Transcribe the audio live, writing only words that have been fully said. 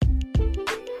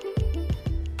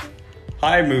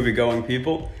Hi, movie-going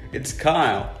people. It's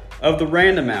Kyle of The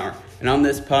Random Hour, and on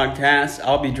this podcast,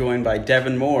 I'll be joined by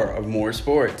Devin Moore of Moore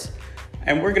Sports,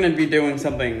 and we're going to be doing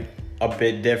something a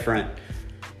bit different.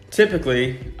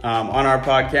 Typically, on our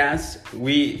podcast,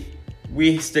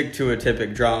 we stick to a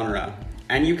typical genre,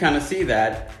 and you kind of see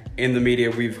that in the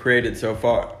media we've created so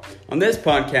far. On this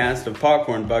podcast of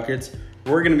Popcorn Buckets,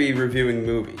 we're going to be reviewing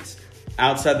movies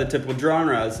outside the typical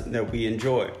genres that we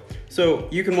enjoy. So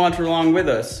you can watch along with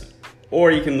us, or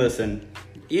you can listen.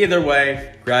 Either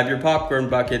way, grab your popcorn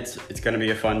buckets. It's going to be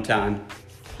a fun time.